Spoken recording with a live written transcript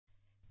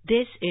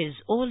This is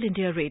All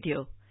India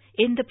Radio.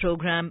 In the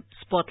program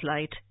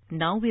Spotlight,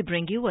 now we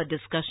bring you a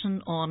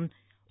discussion on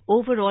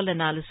overall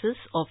analysis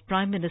of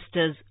Prime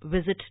Minister's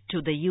visit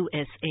to the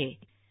USA.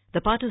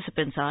 The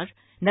participants are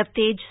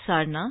Navtej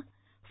Sarna,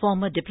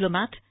 former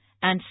diplomat,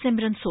 and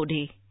Simran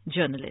Sodhi,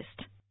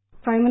 journalist.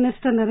 Prime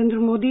Minister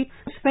Narendra Modi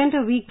spent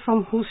a week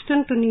from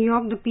Houston to New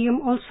York. The PM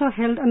also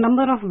held a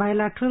number of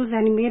bilaterals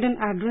and he made an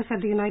address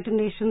at the United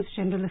Nations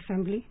General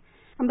Assembly.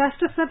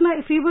 Ambassador Sarna,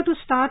 if we were to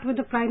start with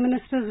the Prime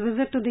Minister's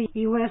visit to the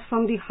US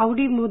from the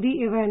Howdy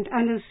Modi event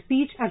and his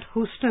speech at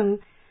Houston,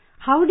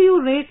 how do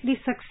you rate the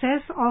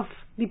success of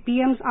the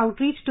PM's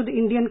outreach to the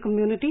Indian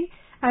community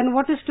and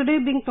what is today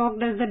being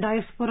talked as the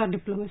diaspora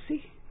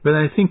diplomacy? Well,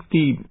 I think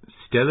the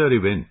stellar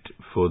event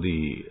for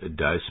the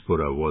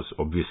diaspora was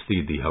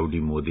obviously the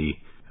Howdy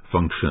Modi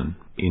function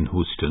in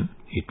Houston.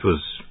 It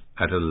was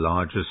at a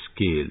larger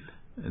scale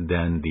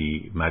than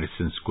the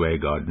Madison Square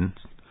Garden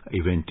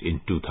event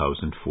in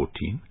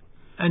 2014.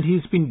 And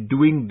he's been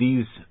doing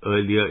these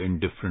earlier in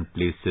different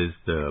places,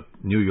 the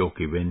New York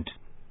event,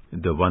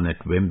 the one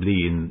at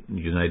Wembley in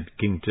the United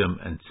Kingdom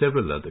and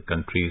several other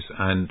countries.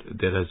 And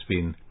there has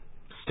been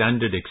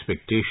standard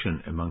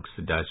expectation amongst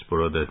the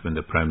diaspora that when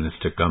the Prime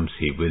Minister comes,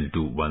 he will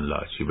do one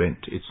large event.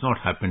 It's not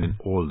happened in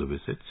all the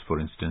visits. For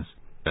instance,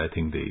 I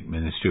think the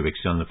Ministry of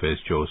External Affairs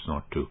chose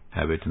not to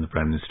have it in the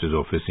Prime Minister's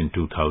office in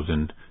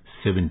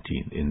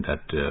 2017 in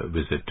that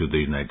visit to the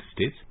United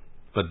States.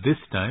 But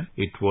this time,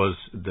 it was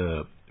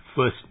the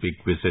first big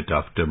visit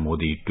after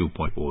Modi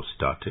 2.0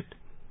 started.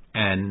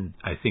 And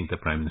I think the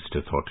Prime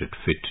Minister thought it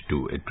fit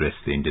to address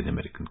the Indian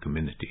American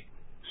community.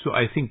 So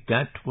I think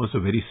that was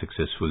a very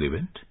successful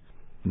event.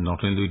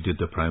 Not only did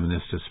the Prime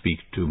Minister speak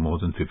to more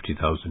than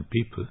 50,000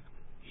 people,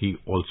 he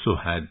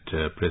also had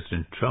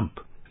President Trump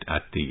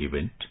at the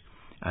event.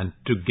 And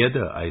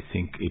together, I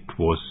think it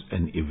was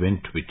an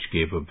event which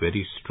gave a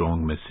very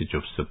strong message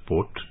of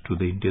support to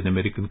the Indian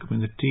American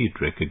community. It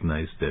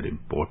recognized their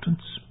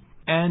importance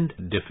and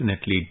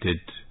definitely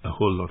did a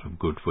whole lot of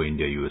good for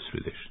India-US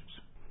relations.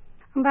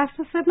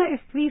 Ambassador Sarna,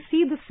 if we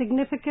see the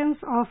significance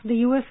of the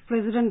US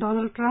President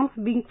Donald Trump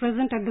being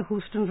present at the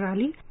Houston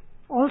rally,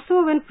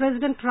 also when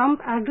President Trump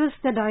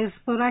addressed the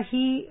diaspora,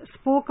 he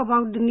spoke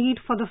about the need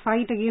for the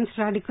fight against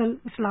radical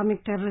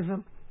Islamic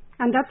terrorism.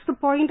 And that's the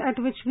point at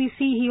which we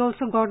see he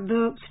also got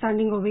the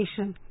standing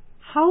ovation.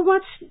 How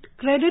much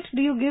credit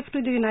do you give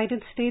to the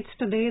United States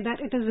today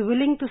that it is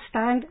willing to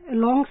stand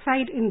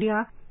alongside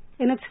India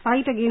in its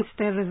fight against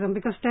terrorism?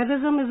 Because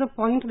terrorism is a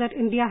point that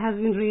India has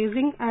been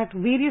raising at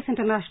various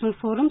international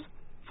forums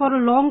for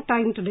a long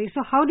time today.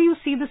 So how do you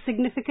see the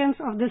significance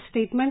of this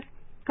statement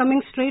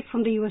coming straight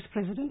from the US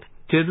President?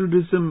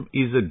 Terrorism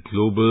is a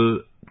global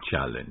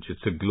challenge.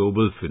 It's a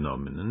global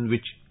phenomenon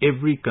which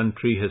every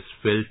country has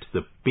felt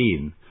the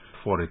pain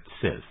for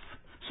itself.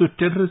 So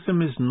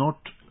terrorism is not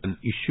an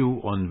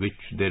issue on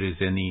which there is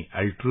any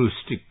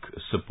altruistic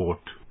support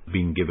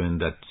being given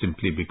that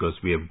simply because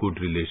we have good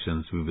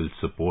relations we will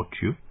support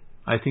you.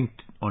 I think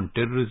on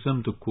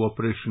terrorism the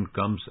cooperation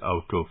comes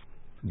out of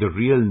the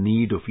real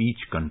need of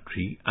each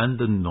country and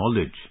the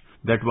knowledge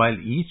that while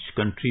each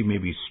country may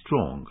be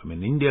strong,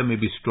 India may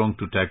be strong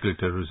to tackle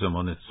terrorism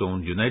on its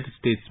own, United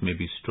States may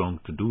be strong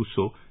to do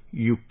so,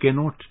 you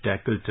cannot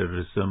tackle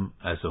terrorism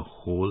as a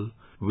whole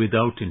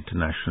without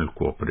international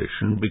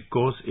cooperation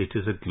because it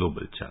is a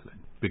global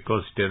challenge.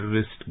 Because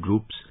terrorist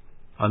groups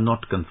are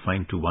not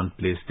confined to one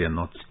place, they are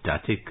not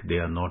static, they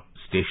are not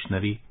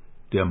stationary,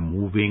 they are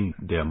moving,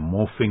 they are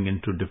morphing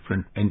into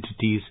different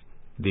entities,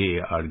 they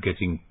are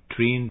getting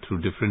trained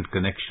through different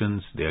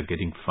connections, they are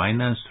getting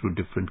financed through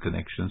different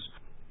connections.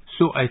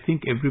 So I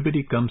think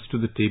everybody comes to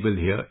the table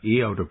here,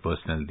 A, out of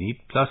personal need,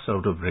 plus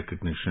out of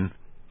recognition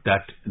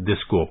that this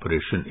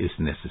cooperation is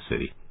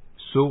necessary.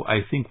 So I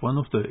think one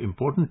of the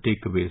important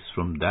takeaways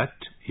from that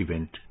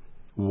event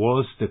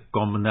was the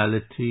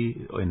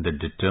commonality and the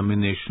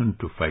determination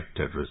to fight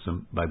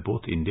terrorism by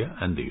both India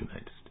and the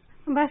United States.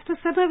 Ambassador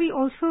Sarna, we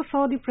also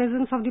saw the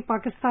presence of the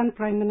Pakistan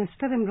Prime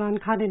Minister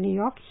Imran Khan in New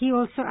York. He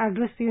also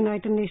addressed the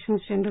United Nations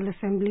General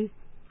Assembly.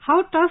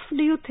 How tough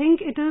do you think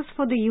it is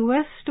for the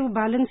US to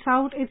balance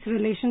out its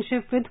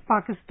relationship with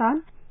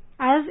Pakistan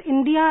as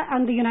India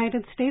and the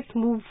United States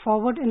move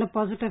forward in a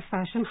positive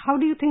fashion? How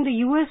do you think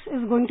the US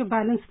is going to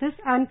balance this?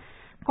 And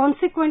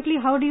consequently,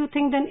 how do you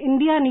think then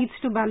India needs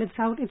to balance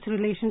out its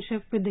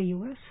relationship with the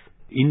US?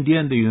 India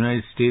and the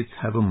United States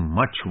have a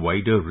much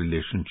wider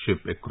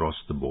relationship across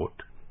the board.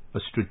 A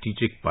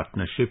strategic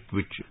partnership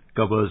which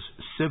covers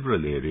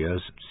several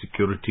areas,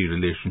 security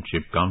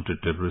relationship,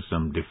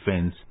 counterterrorism,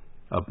 defense,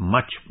 a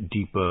much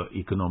deeper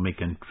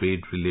economic and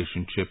trade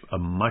relationship, a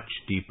much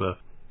deeper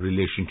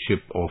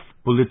relationship of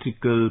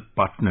political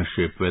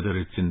partnership, whether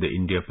it's in the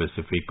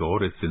India-Pacific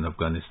or it's in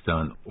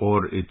Afghanistan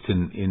or it's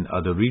in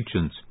other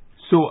regions.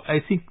 So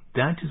I think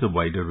that is a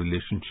wider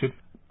relationship.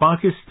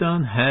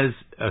 Pakistan has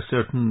a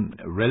certain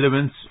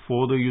relevance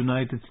for the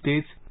United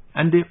States,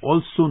 and they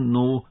also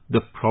know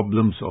the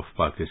problems of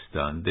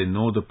Pakistan. They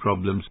know the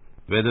problems,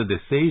 whether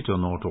they say it or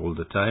not all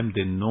the time.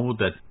 They know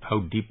that how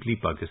deeply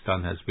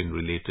Pakistan has been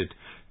related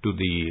to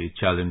the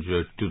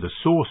challenger, to the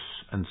source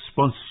and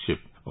sponsorship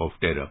of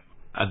terror.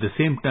 At the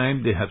same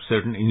time, they have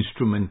certain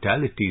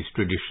instrumentalities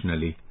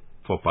traditionally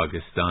for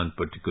Pakistan,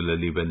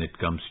 particularly when it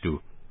comes to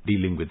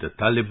dealing with the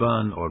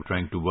Taliban or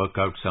trying to work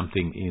out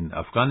something in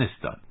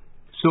Afghanistan.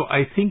 So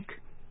I think,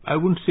 I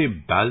wouldn't say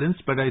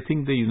balanced, but I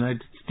think the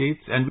United States,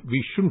 and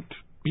we shouldn't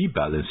be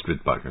balanced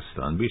with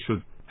Pakistan. We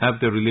should have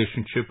the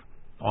relationship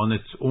on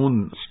its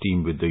own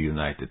steam with the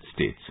United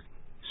States.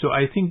 So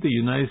I think the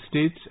United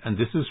States, and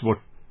this is what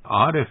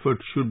our effort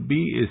should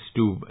be, is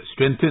to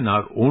strengthen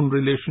our own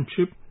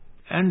relationship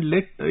and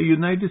let the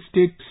United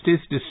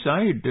States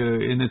decide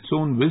in its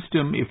own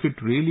wisdom if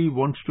it really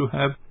wants to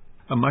have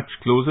a much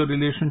closer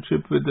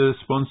relationship with the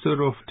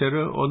sponsor of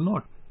terror or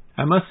not.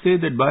 I must say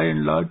that by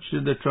and large,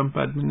 the Trump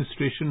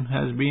administration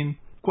has been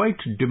quite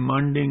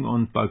demanding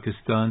on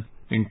Pakistan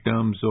in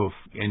terms of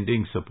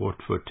ending support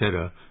for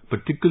terror,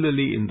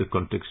 particularly in the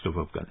context of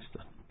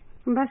Afghanistan.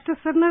 Ambassador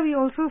Sarna, we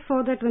also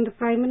saw that when the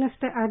Prime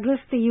Minister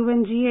addressed the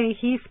UNGA,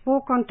 he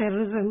spoke on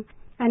terrorism,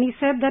 and he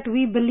said that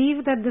we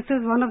believe that this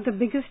is one of the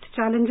biggest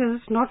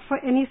challenges, not for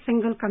any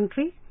single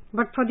country,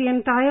 but for the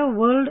entire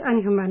world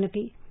and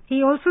humanity.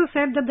 He also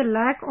said that the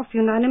lack of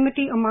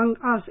unanimity among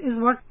us is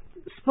what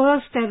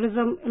spurs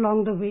terrorism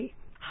along the way.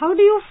 How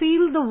do you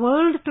feel the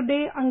world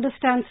today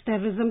understands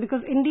terrorism?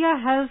 Because India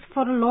has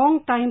for a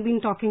long time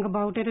been talking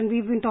about it, and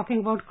we've been talking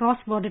about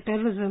cross-border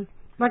terrorism.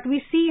 But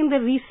we see in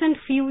the recent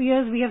few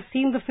years, we have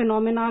seen the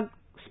phenomena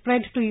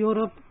spread to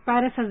Europe.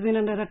 Paris has been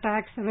under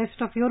attacks. The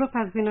rest of Europe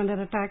has been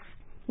under attacks.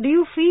 Do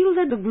you feel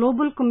that the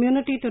global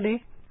community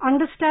today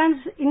understands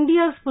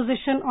India's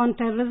position on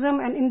terrorism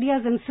and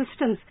India's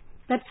insistence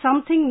that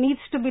something needs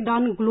to be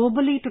done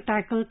globally to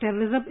tackle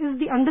terrorism? Is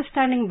the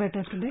understanding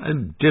better today?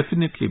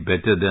 Definitely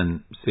better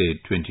than, say,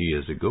 20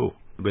 years ago,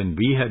 when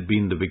we had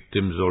been the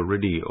victims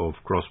already of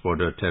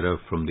cross-border terror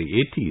from the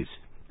 80s,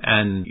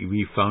 and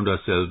we found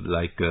ourselves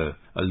like a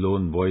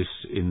lone voice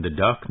in the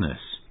darkness.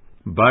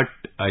 But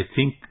I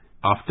think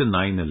after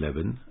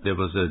 9/11, there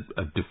was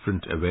a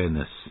different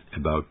awareness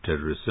about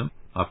terrorism.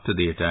 After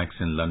the attacks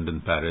in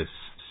London, Paris,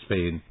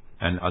 Spain,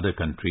 and other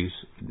countries,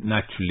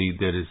 naturally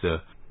there is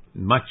a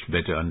much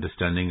better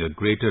understanding, a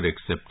greater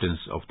acceptance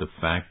of the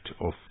fact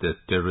of that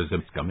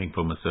terrorism coming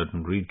from a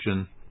certain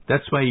region.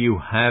 That's why you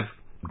have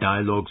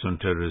dialogues on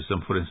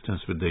terrorism. For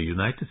instance, with the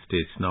United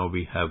States, now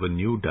we have a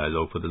new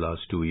dialogue for the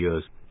last 2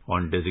 years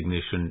on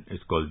designation.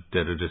 It's called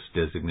Terrorist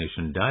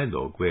Designation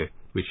Dialogue,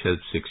 which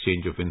helps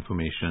exchange of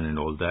information and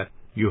all that.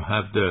 You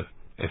have the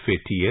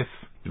FATF,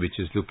 which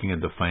is looking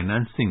at the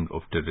financing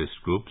of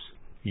terrorist groups.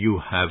 You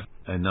have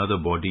another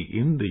body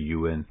in the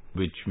UN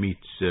which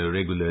meets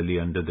regularly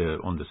on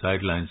the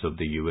sidelines of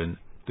the UN,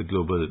 the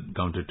Global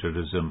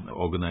Counterterrorism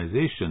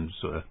Organization,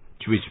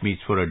 which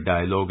meets for a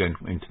dialogue and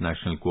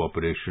international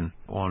cooperation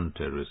on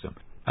terrorism.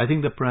 I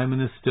think the Prime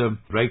Minister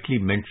rightly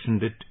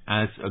mentioned it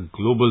as a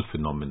global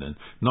phenomenon,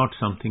 not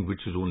something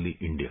which is only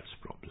India's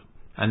problem.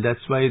 And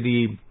that's why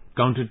the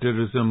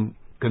Counterterrorism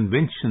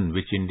Convention,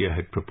 which India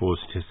had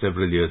proposed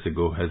several years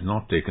ago, has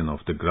not taken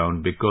off the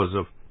ground because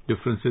of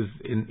differences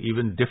in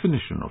even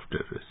definition of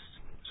terrorists.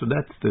 So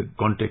that's the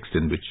context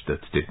in which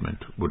that statement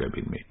would have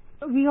been made.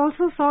 We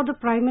also saw the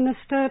Prime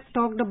Minister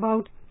talked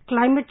about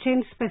climate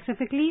change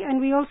specifically,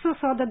 and we also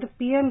saw that the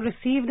PM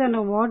received an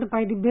award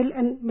by the Bill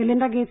and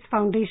Melinda Gates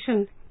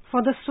Foundation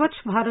for the Swachh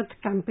Bharat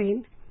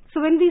campaign.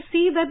 So when we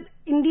see that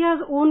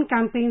India's own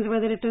campaigns,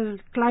 whether it is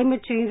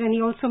climate change, and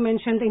he also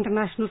mentioned the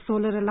International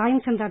Solar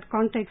Alliance in that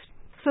context,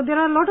 so there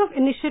are a lot of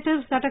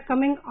initiatives that are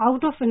coming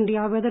out of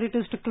India, whether it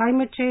is to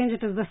climate change,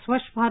 it is the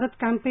Swachh Bharat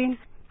campaign.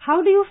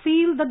 How do you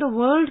feel that the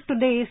world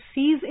today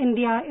sees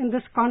India in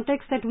this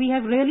context, that we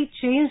have really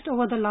changed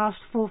over the last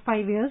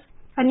 4-5 years,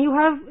 and you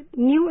have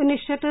new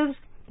initiatives,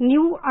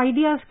 new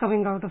ideas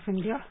coming out of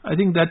India? I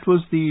think that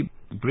was the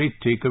great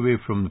takeaway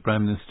from the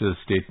Prime Minister's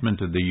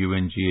statement at the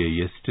UNGA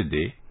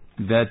yesterday,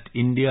 that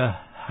India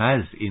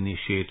has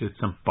initiated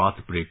some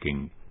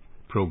path-breaking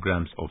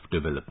programs of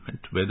development,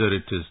 whether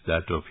it is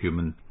that of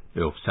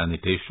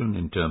sanitation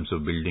in terms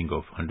of building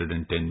of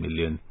 110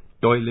 million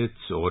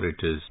toilets, or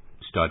it is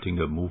starting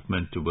a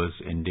movement towards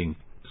ending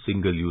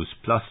single-use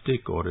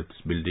plastic, or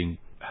it's building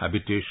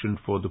habitation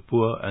for the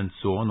poor and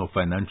so on, or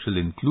financial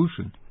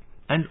inclusion,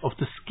 and of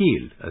the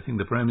scale. I think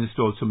the Prime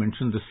Minister also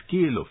mentioned the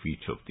scale of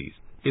each of these.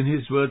 In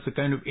his words, a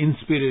kind of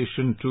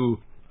inspiration to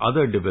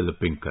other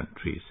developing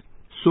countries.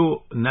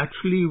 So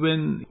naturally,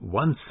 when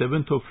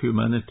 1/7 of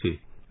humanity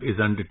is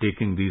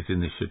undertaking these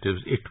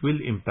initiatives, it will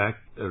impact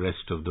the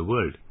rest of the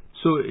world.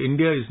 So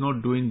India is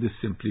not doing this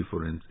simply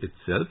for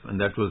itself, and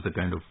that was the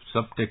kind of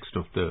subtext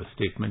of the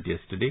statement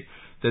yesterday,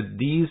 that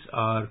these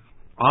are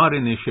our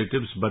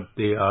initiatives, but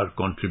they are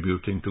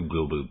contributing to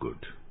global good.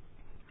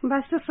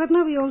 Ambassador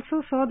Sarna, we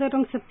also saw that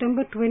on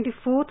September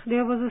 24th,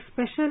 there was a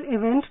special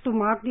event to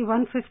mark the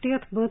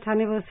 150th birth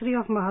anniversary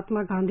of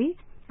Mahatma Gandhi,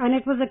 and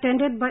it was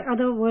attended by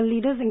other world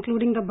leaders,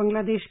 including the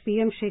Bangladesh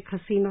PM Sheikh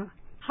Hasina.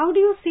 How do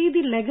you see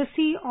the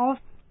legacy of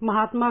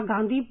Mahatma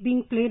Gandhi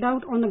being played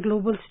out on a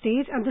global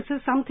stage? And this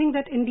is something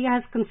that India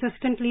has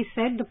consistently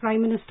said. The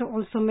Prime Minister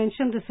also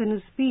mentioned this in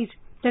his speech,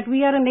 that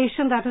we are a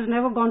nation that has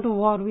never gone to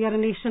war. We are a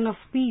nation of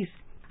peace.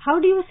 How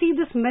do you see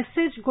this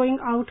message going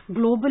out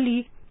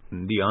globally?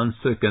 The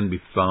answer can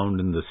be found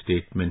in the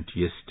statement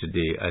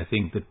yesterday. I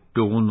think the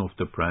tone of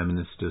the Prime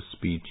Minister's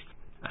speech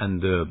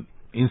and the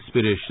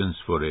inspirations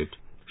for it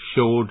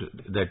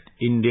showed that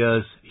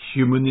India's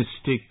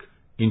humanistic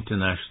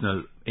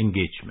international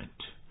engagement,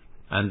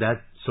 and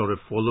that sort of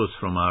follows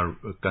from our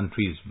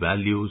country's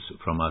values,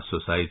 from our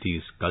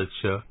society's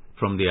culture,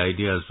 from the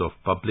ideas of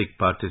public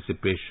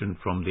participation,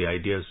 from the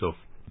ideas of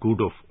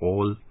good of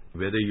all,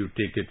 whether you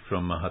take it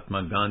from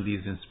Mahatma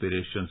Gandhi's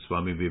inspiration,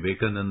 Swami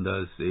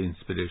Vivekananda's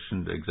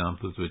inspiration, the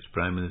examples which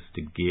Prime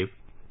Minister gave.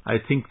 I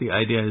think the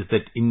idea is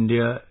that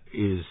India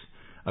is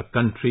a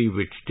country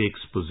which takes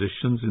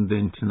positions in the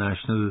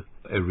international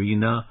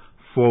arena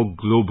for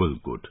global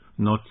good,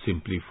 not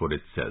simply for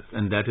itself.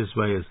 And that is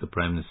why, as the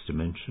Prime Minister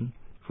mentioned,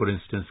 for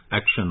instance,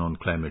 action on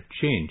climate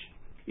change,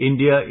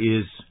 India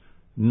is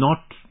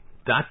not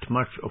that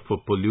much of a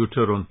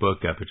polluter on per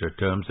capita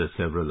terms as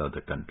several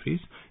other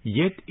countries,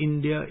 yet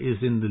India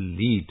is in the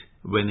lead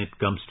when it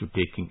comes to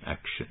taking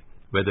action,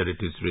 whether it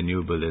is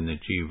renewable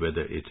energy,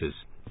 whether it is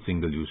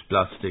single-use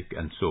plastic,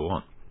 and so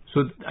on.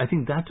 So I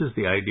think that is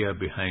the idea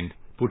behind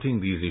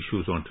putting these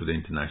issues onto the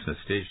international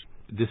stage.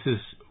 This is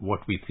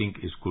what we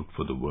think is good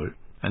for the world,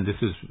 and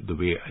this is the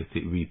way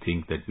we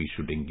think that we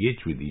should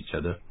engage with each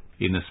other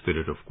in a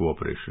spirit of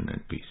cooperation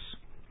and peace.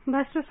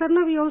 Mr.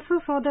 Sarna, we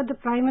also saw that the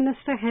Prime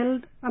Minister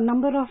held a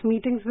number of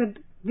meetings with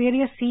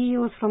various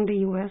CEOs from the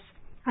US,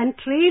 and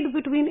trade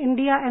between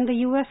India and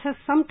the US has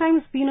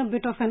sometimes been a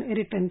bit of an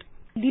irritant.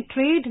 The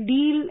trade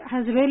deal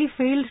has really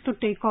failed to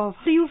take off.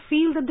 Do you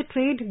feel that the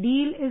trade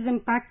deal is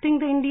impacting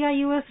the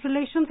India-US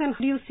relations, and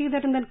do you see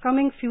that in the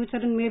coming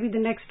future, in maybe the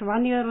next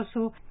 1 year or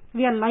so,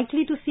 we are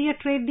likely to see a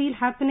trade deal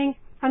happening,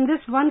 and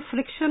this one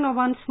friction or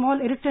one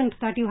small irritant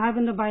that you have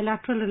in the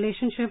bilateral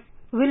relationship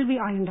will be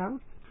ironed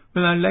out?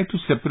 Well, I'd like to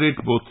separate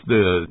both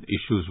the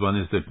issues. One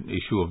is the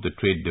issue of the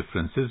trade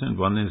differences, and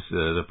one is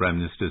the Prime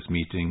Minister's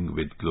meeting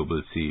with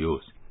global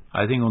CEOs.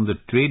 I think on the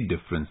trade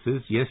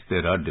differences, yes,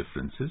 there are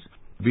differences.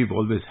 We've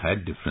always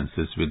had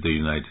differences with the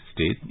United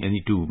States.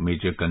 Any two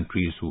major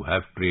countries who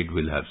have trade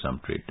will have some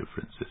trade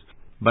differences.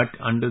 But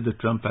under the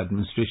Trump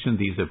administration,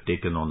 these have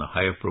taken on a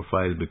higher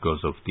profile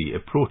because of the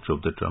approach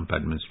of the Trump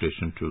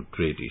administration to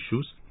trade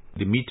issues.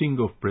 The meeting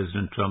of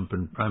President Trump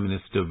and Prime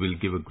Minister will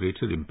give a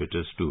greater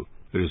impetus to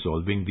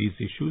resolving these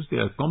issues. They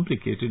are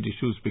complicated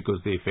issues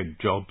because they affect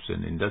jobs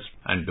and industry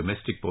and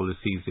domestic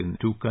policies in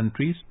two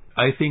countries.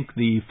 I think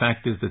the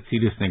fact is that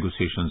serious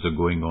negotiations are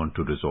going on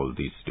to resolve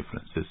these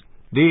differences.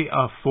 They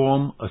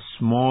form a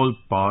small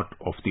part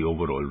of the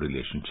overall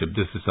relationship.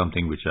 This is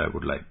something which I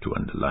would like to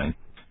underline.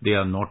 They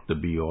are not the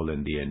be-all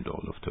and the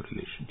end-all of the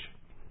relationship.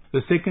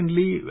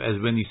 Secondly, as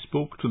when he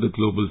spoke to the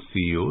global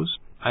CEOs,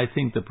 I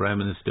think the Prime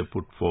Minister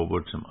put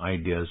forward some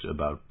ideas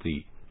about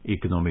the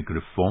economic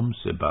reforms,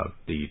 about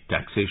the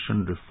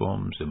taxation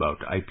reforms, about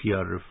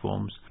IPR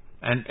reforms,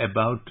 and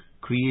about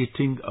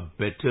creating a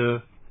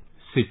better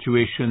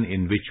situation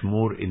in which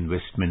more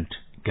investment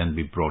can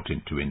be brought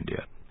into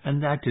India.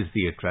 And that is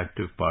the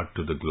attractive part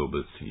to the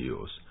global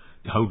CEOs.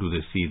 How do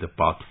they see the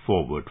path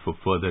forward for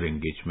further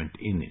engagement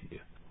in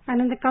India? And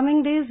in the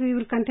coming days, we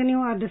will continue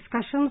our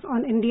discussions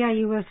on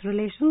India-US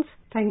relations.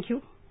 Thank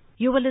you.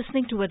 You were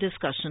listening to a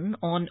discussion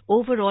on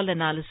overall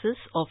analysis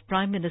of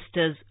Prime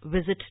Minister's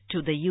visit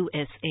to the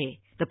USA.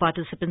 The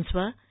participants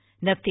were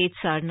Navtej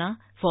Sarna,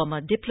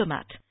 former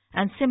diplomat,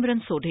 and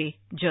Simran Sodhi,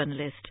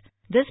 journalist.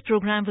 This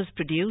program was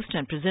produced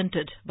and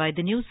presented by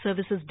the News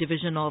Services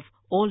Division of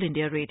All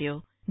India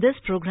Radio. This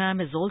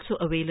program is also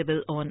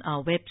available on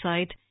our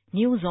website,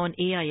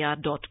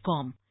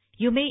 newsonair.com.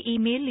 You may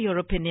email your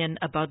opinion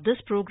about this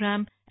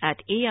program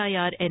at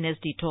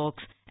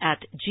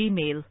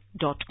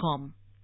airnsdtalks@gmail.com.